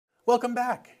Welcome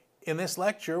back. In this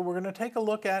lecture, we're going to take a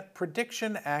look at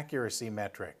prediction accuracy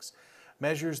metrics,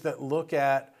 measures that look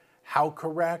at how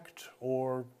correct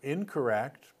or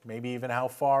incorrect, maybe even how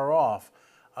far off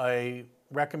a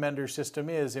recommender system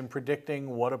is in predicting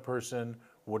what a person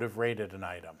would have rated an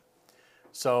item.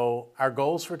 So our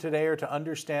goals for today are to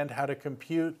understand how to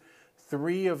compute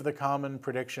three of the common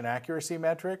prediction accuracy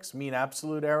metrics: mean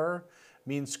absolute error,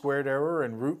 mean squared error,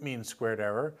 and root mean squared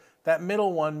error. That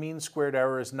middle one, mean squared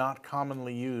error, is not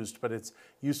commonly used, but it's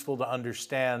useful to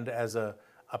understand as a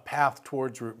path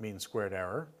towards root mean squared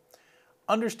error.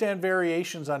 Understand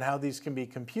variations on how these can be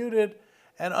computed,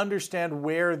 and understand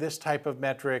where this type of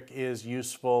metric is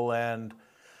useful and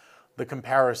the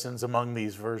comparisons among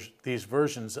these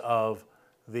versions of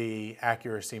the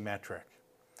accuracy metric.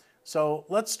 So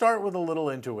let's start with a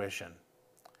little intuition.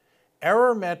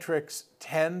 Error metrics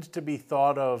tend to be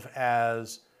thought of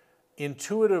as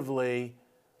intuitively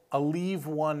a leave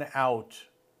one out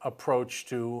approach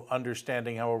to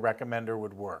understanding how a recommender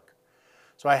would work.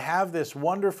 So I have this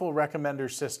wonderful recommender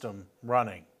system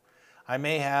running. I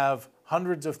may have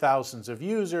hundreds of thousands of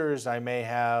users, I may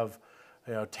have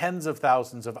tens of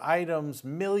thousands of items,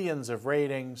 millions of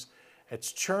ratings.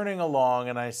 It's churning along,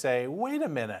 and I say, wait a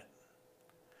minute,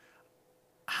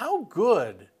 how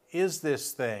good is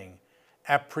this thing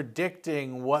at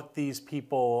predicting what these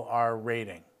people are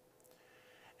rating?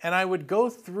 And I would go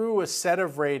through a set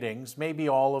of ratings, maybe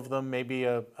all of them, maybe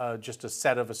just a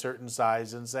set of a certain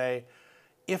size, and say,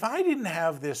 if I didn't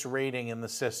have this rating in the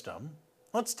system,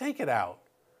 let's take it out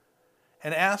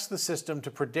and ask the system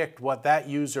to predict what that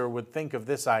user would think of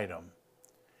this item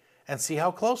and see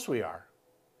how close we are.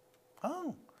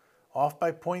 Oh, off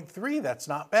by 0.3, that's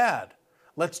not bad.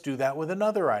 Let's do that with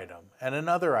another item and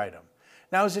another item.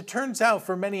 Now, as it turns out,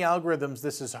 for many algorithms,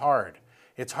 this is hard.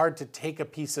 It's hard to take a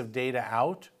piece of data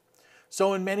out.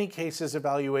 So in many cases,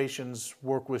 evaluations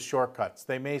work with shortcuts.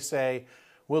 They may say,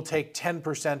 we'll take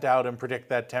 10% out and predict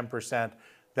that 10%,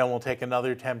 then we'll take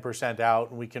another 10% out,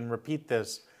 and we can repeat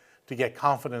this to get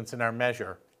confidence in our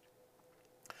measure.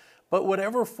 But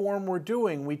whatever form we're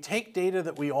doing, we take data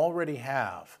that we already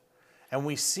have, and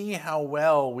we see how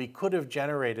well we could have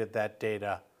generated that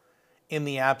data in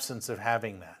the absence of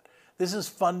having that. This is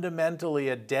fundamentally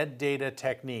a dead data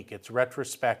technique. It's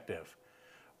retrospective.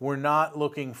 We're not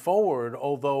looking forward,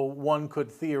 although one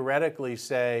could theoretically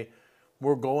say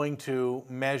we're going to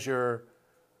measure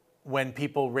when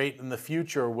people rate in the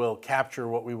future, we'll capture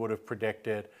what we would have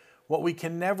predicted. What we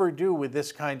can never do with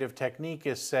this kind of technique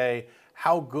is say,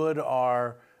 how good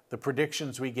are the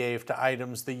predictions we gave to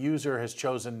items the user has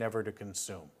chosen never to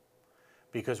consume?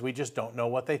 Because we just don't know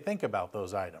what they think about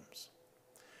those items.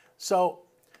 So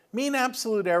mean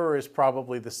absolute error is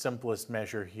probably the simplest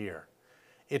measure here.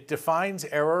 It defines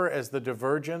error as the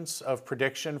divergence of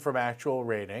prediction from actual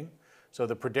rating. So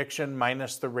the prediction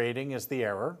minus the rating is the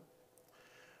error.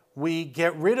 We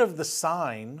get rid of the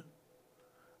sign,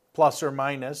 plus or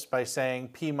minus, by saying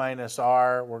P minus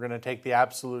R. We're going to take the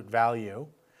absolute value.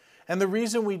 And the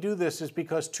reason we do this is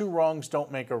because two wrongs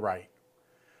don't make a right.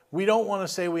 We don't want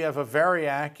to say we have a very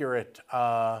accurate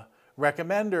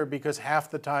recommender because half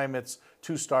the time it's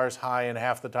 2 stars high and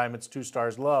half the time it's 2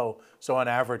 stars low, so on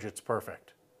average it's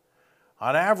perfect.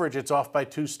 On average it's off by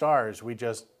 2 stars,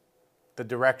 the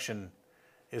direction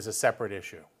is a separate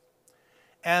issue.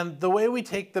 And the way we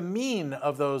take the mean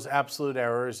of those absolute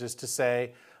errors is to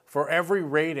say, for every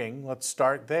rating, let's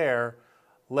start there,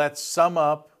 let's sum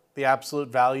up the absolute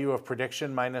value of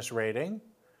prediction minus rating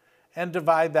and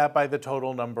divide that by the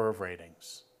total number of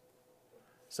ratings.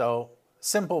 So,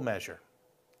 simple measure.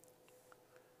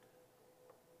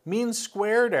 Mean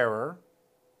squared error,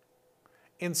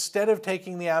 instead of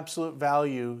taking the absolute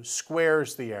value,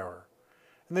 squares the error.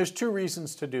 And there's two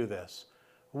reasons to do this.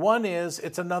 One is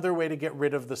it's another way to get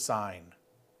rid of the sign.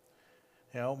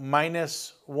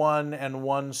 Minus 1 and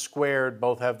 1 squared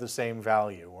both have the same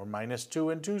value, or minus 2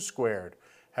 and 2 squared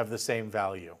have the same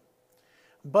value.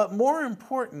 But more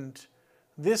important,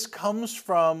 this comes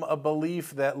from a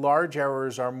belief that large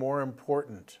errors are more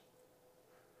important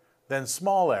than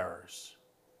small errors.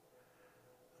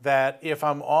 That if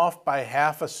I'm off by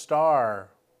half a star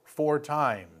 4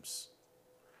 times,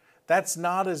 that's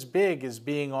not as big as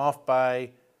being off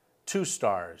by 2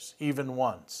 stars, even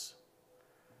once.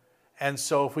 And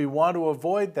so if we want to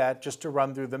avoid that, just to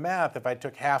run through the math, if I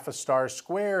took half a star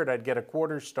squared, I'd get a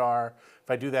 1/4 star.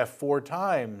 If I do that 4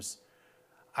 times,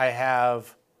 I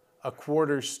have a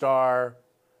 1/4 star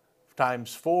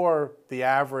times 4. The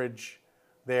average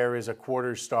there is a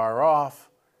 1/4 star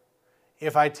off.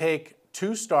 If I take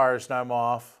 2 stars and I'm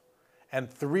off,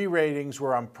 and 3 ratings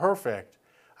where I'm perfect,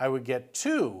 I would get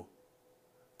 2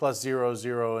 plus 0,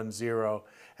 0, and 0.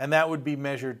 And that would be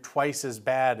measured twice as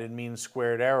bad in mean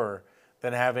squared error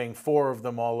than having 4 of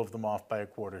them, all of them off by a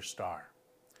quarter star.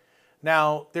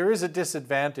 Now, there is a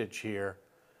disadvantage here.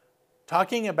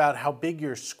 Talking about how big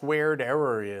your squared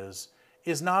error is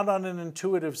not on an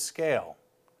intuitive scale.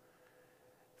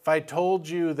 If I told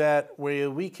you that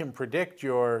we can predict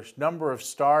your number of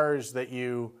stars that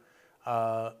you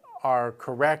are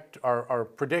correct, are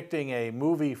predicting a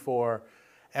movie for,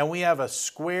 and we have a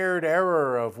squared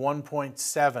error of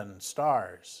 1.7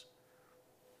 stars,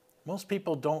 most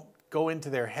people don't go into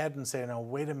their head and say, no,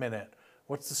 wait a minute,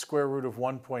 what's the square root of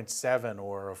 1.7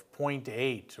 or of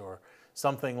 0.8 or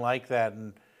something like that,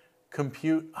 and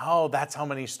compute, oh, that's how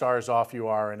many stars off you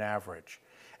are in average.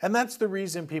 And that's the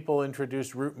reason people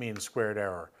introduce root mean squared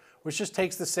error, which just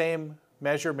takes the same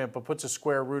measurement but puts a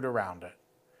square root around it.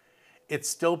 It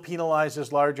still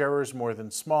penalizes large errors more than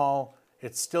small.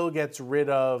 It still gets rid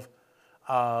of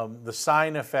the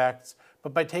sign effects.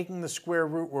 But by taking the square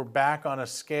root, we're back on a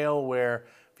scale where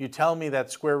if you tell me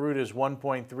that square root is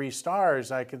 1.3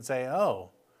 stars, I can say,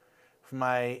 oh, if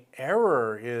my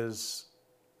error is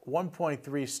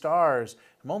 1.3 stars,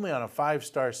 I'm only on a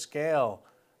 5-star scale,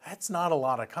 that's not a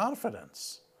lot of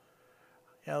confidence.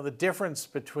 You know, the difference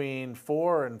between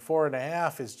 4 and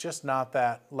 4.5 is just not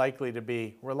that likely to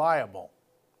be reliable.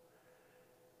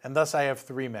 And thus I have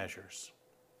 3 measures.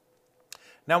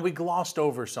 Now we glossed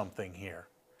over something here.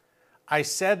 I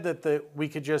said that we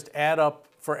could just add up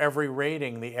for every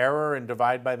rating the error and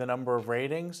divide by the number of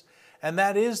ratings, and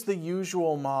that is the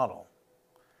usual model.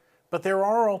 But there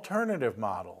are alternative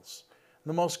models.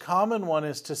 The most common one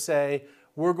is to say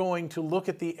we're going to look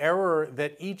at the error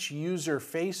that each user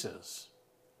faces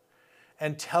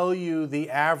and tell you the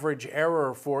average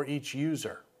error for each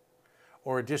user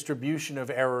or a distribution of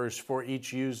errors for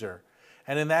each user.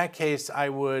 And in that case, I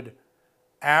would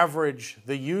average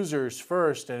the users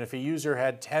first, and if a user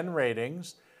had 10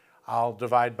 ratings, I'll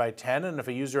divide by 10, and if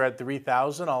a user had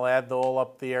 3,000, I'll add all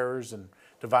up the errors and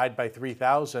divide by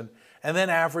 3,000, and then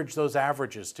average those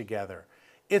averages together.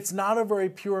 It's not a very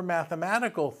pure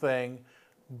mathematical thing,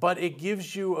 but it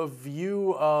gives you a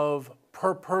view of,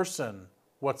 per person,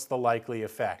 what's the likely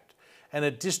effect. And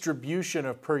a distribution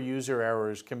of per user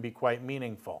errors can be quite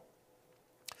meaningful.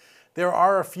 There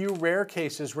are a few rare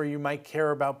cases where you might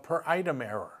care about per item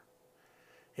error.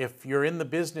 If you're in the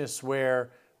business where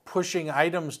pushing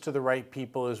items to the right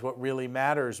people is what really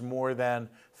matters more than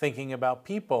thinking about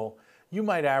people, you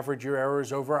might average your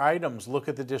errors over items, look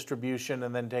at the distribution,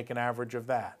 and then take an average of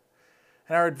that.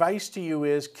 And our advice to you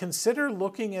is consider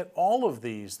looking at all of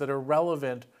these that are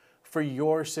relevant for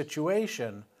your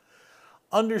situation.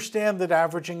 Understand that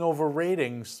averaging over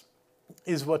ratings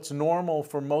is what's normal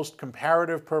for most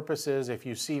comparative purposes. If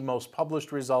you see most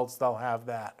published results, they'll have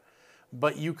that.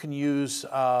 But you can use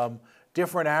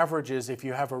different averages if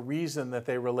you have a reason that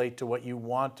they relate to what you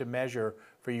want to measure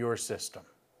for your system.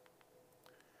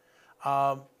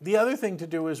 The other thing to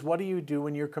do is, what do you do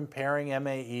when you're comparing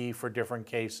MAE for different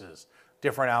cases,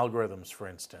 different algorithms, for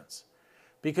instance?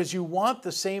 Because you want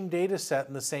the same data set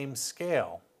and the same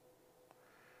scale.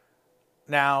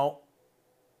 Now,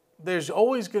 there's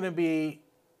always going to be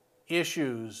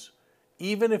issues,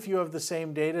 even if you have the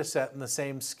same data set and the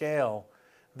same scale,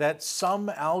 that some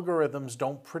algorithms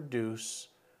don't produce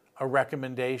a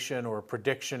recommendation or a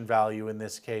prediction value, in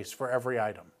this case, for every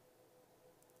item.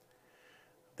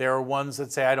 There are ones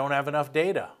that say, I don't have enough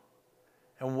data.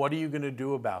 And what are you going to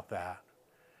do about that?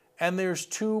 And there's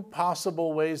 2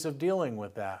 possible ways of dealing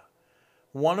with that.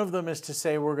 One of them is to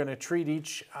say we're going to treat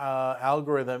each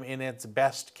algorithm in its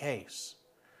best case.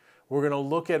 We're going to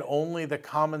look at only the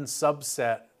common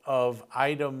subset of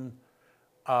item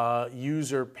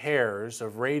user pairs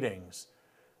of ratings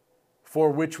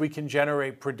for which we can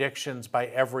generate predictions by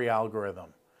every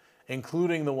algorithm,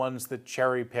 including the ones that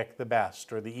cherry pick the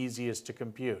best or the easiest to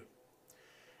compute.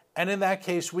 And in that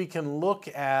case, we can look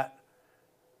at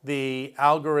the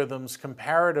algorithms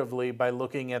comparatively by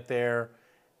looking at their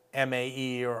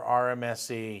MAE or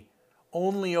RMSE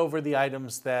only over the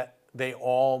items that they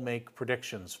all make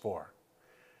predictions for.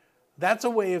 That's a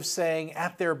way of saying,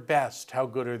 at their best, how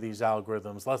good are these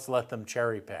algorithms? Let's let them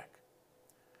cherry pick.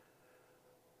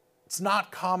 It's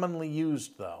not commonly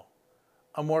used, though.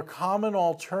 A more common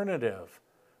alternative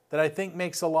that I think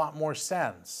makes a lot more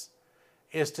sense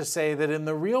is to say that in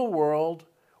the real world,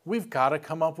 we've got to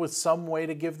come up with some way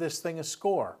to give this thing a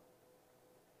score.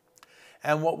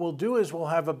 And what we'll do is we'll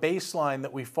have a baseline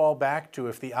that we fall back to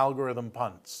if the algorithm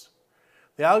punts.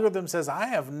 The algorithm says, I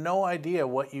have no idea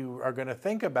what you are going to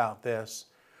think about this.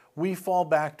 We fall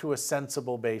back to a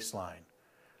sensible baseline.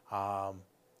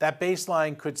 That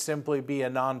baseline could simply be a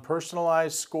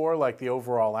non-personalized score like the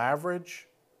overall average.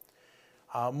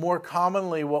 More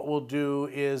commonly, what we'll do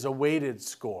is a weighted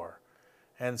score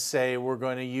and say we're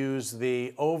going to use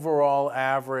the overall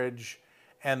average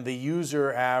and the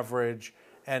user average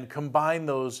and combine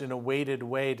those in a weighted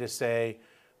way to say,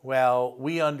 well,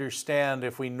 we understand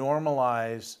if we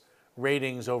normalize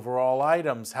ratings over all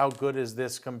items, how good is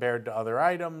this compared to other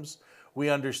items? We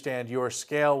understand your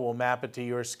scale, we'll map it to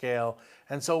your scale,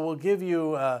 and so we'll give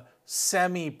you a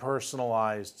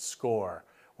semi-personalized score,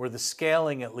 where the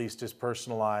scaling at least is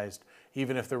personalized,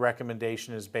 even if the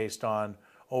recommendation is based on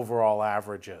overall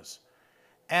averages.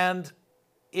 And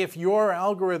if your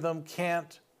algorithm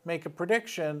can't make a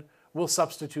prediction, we'll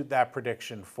substitute that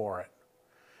prediction for it.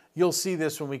 You'll see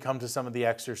this when we come to some of the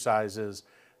exercises,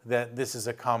 that this is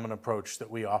a common approach that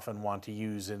we often want to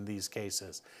use in these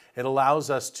cases. It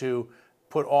allows us to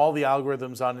put all the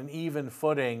algorithms on an even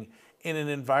footing in an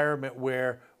environment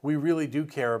where we really do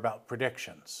care about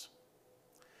predictions.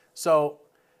 So,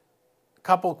 a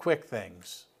couple quick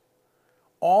things.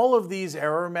 All of these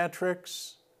error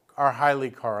metrics are highly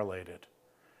correlated.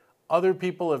 Other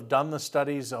people have done the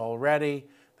studies already.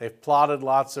 They've plotted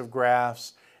lots of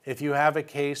graphs. If you have a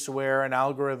case where an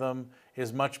algorithm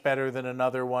is much better than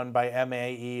another one by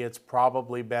MAE, it's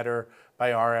probably better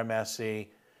by RMSE.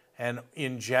 And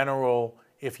in general,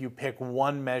 if you pick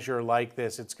one measure like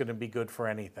this, it's going to be good for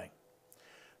anything.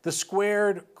 The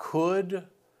squared could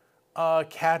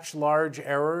catch large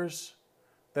errors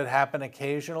that happen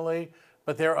occasionally,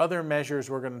 but there are other measures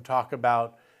we're going to talk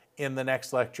about in the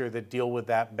next lecture that deal with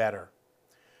that better.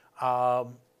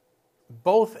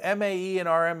 Both MAE and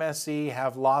RMSE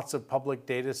have lots of public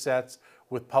data sets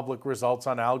with public results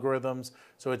on algorithms,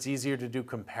 so it's easier to do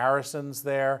comparisons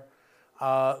there.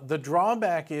 The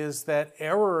drawback is that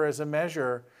error as a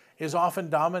measure is often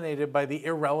dominated by the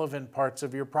irrelevant parts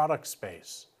of your product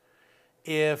space.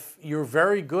 If you're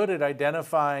very good at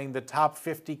identifying the top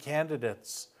 50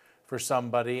 candidates for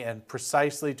somebody and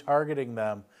precisely targeting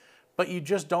them, but you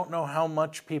just don't know how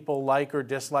much people like or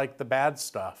dislike the bad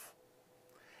stuff,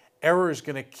 error is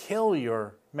going to kill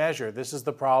your measure. This is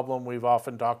the problem we've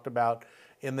often talked about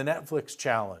in the Netflix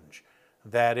challenge,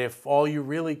 that if all you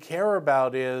really care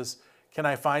about is, can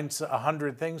I find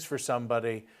 100 things for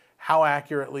somebody, how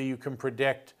accurately you can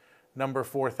predict number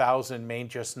 4,000 may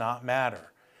just not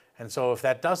matter. And so if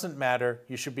that doesn't matter,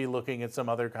 you should be looking at some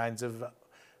other kinds of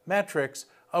metrics,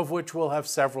 of which we'll have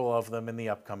several of them in the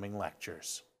upcoming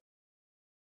lectures.